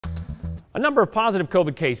A number of positive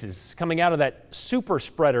COVID cases coming out of that super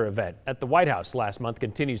spreader event at the White House last month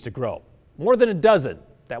continues to grow. More than a dozen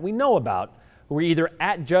that we know about who were either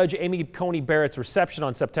at Judge Amy Coney Barrett's reception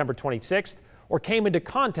on September 26th or came into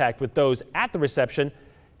contact with those at the reception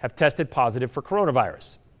have tested positive for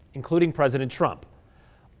coronavirus, including President Trump.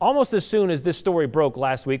 Almost as soon as this story broke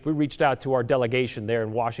last week, we reached out to our delegation there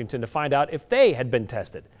in Washington to find out if they had been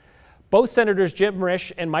tested. Both Senators Jim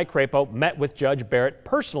Risch and Mike Crapo met with Judge Barrett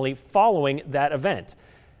personally following that event.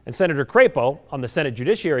 And Senator Crapo on the Senate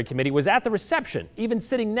Judiciary Committee was at the reception, even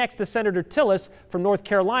sitting next to Senator Tillis from North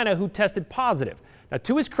Carolina, who tested positive. Now,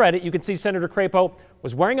 to his credit, you can see Senator Crapo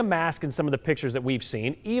was wearing a mask in some of the pictures that we've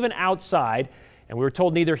seen, even outside, and we were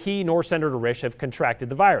told neither he nor Senator Risch have contracted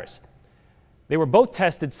the virus. They were both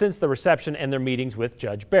tested since the reception and their meetings with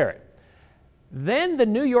Judge Barrett. Then the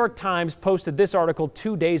New York Times posted this article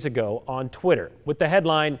 2 days ago on Twitter with the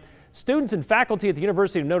headline, "Students and faculty at the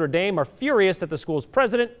University of Notre Dame are furious that the school's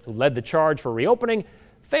president, who led the charge for reopening,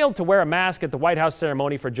 failed to wear a mask at the White House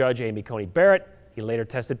ceremony for Judge Amy Coney Barrett. He later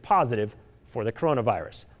tested positive for the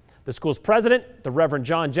coronavirus." The school's president, the Reverend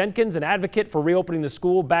John Jenkins, an advocate for reopening the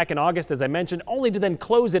school back in August, as I mentioned, only to then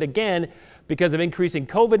close it again because of increasing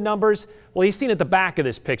COVID numbers. Well, he's seen at the back of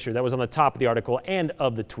this picture that was on the top of the article and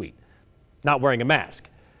of the tweet, not wearing a mask.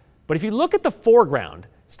 But if you look at the foreground,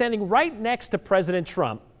 standing right next to President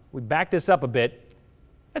Trump, we back this up a bit,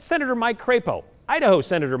 that's Senator Mike Crapo, Idaho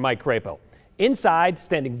Senator Mike Crapo. Inside,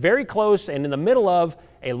 standing very close and in the middle of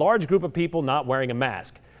a large group of people not wearing a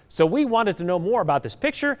mask. So we wanted to know more about this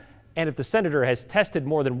picture and if the senator has tested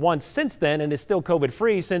more than once since then and is still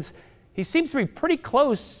COVID-free, since he seems to be pretty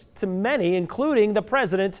close to many, including the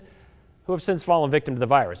president, who have since fallen victim to the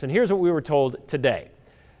virus. And here's what we were told today.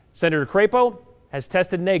 Senator Crapo has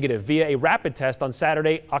tested negative via a rapid test on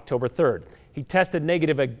Saturday, October 3rd. He tested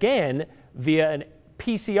negative again via an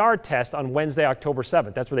PCR test on Wednesday, October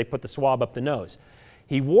 7th. That's where they put the swab up the nose.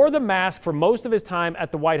 He wore the mask for most of his time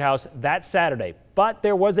at the White House that Saturday, but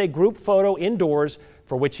there was a group photo indoors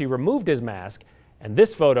for which he removed his mask. And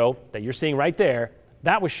this photo that you're seeing right there,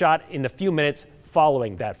 that was shot in the few minutes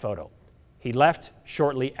following that photo. He left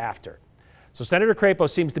shortly after. So Senator Crapo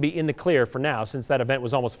seems to be in the clear for now, since that event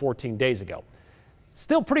was almost 14 days ago.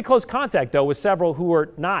 Still pretty close contact, though, with several who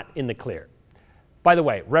were not in the clear. By the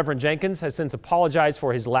way, Reverend Jenkins has since apologized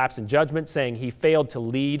for his lapse in judgment, saying he failed to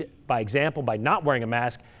lead by example by not wearing a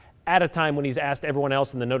mask at a time when he's asked everyone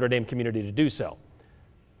else in the Notre Dame community to do so.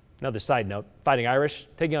 Another side note, Fighting Irish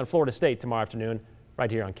taking on Florida State tomorrow afternoon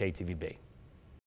right here on KTVB.